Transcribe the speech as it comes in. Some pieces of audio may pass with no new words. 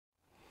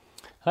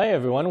Hi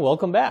everyone,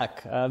 welcome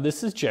back.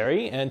 This is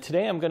Jerry, and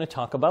today I'm going to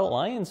talk about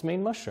lion's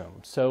mane mushroom.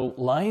 So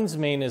lion's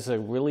mane is a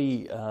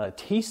really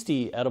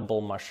tasty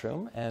edible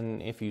mushroom,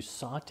 and if you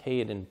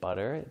saute it in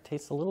butter, it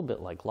tastes a little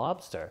bit like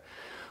lobster.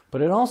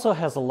 But it also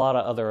has a lot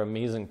of other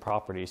amazing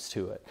properties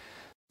to it.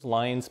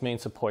 Lion's mane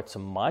supports a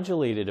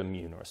modulated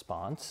immune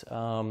response,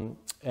 and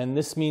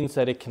this means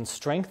that it can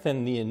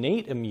strengthen the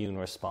innate immune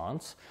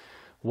response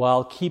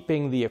while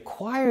keeping the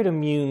acquired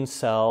immune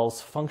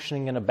cells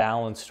functioning in a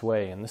balanced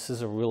way, and this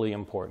is a really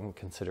important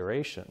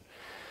consideration.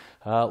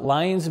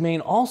 Lion's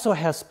mane also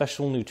has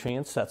special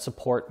nutrients that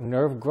support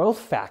nerve growth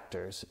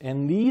factors,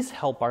 and these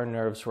help our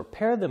nerves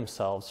repair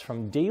themselves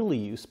from daily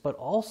use, but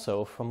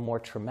also from more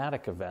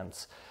traumatic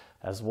events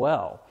as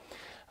well.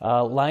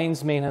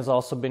 Lion's mane has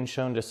also been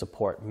shown to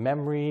support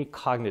memory,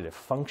 cognitive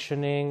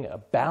functioning, a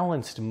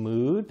balanced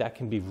mood. That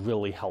can be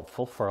really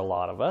helpful for a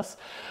lot of us,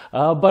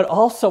 but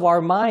also our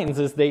minds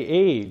as they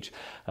age.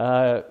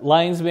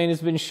 Lion's mane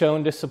has been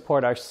shown to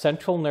support our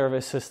central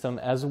nervous system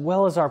as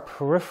well as our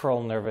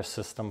peripheral nervous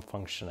system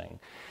functioning.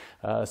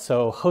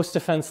 So Host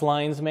Defense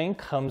Lion's Mane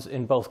comes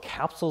in both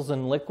capsules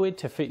and liquid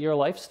to fit your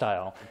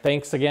lifestyle.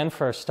 Thanks again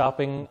for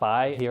stopping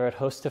by here at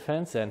Host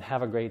Defense, and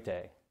have a great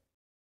day.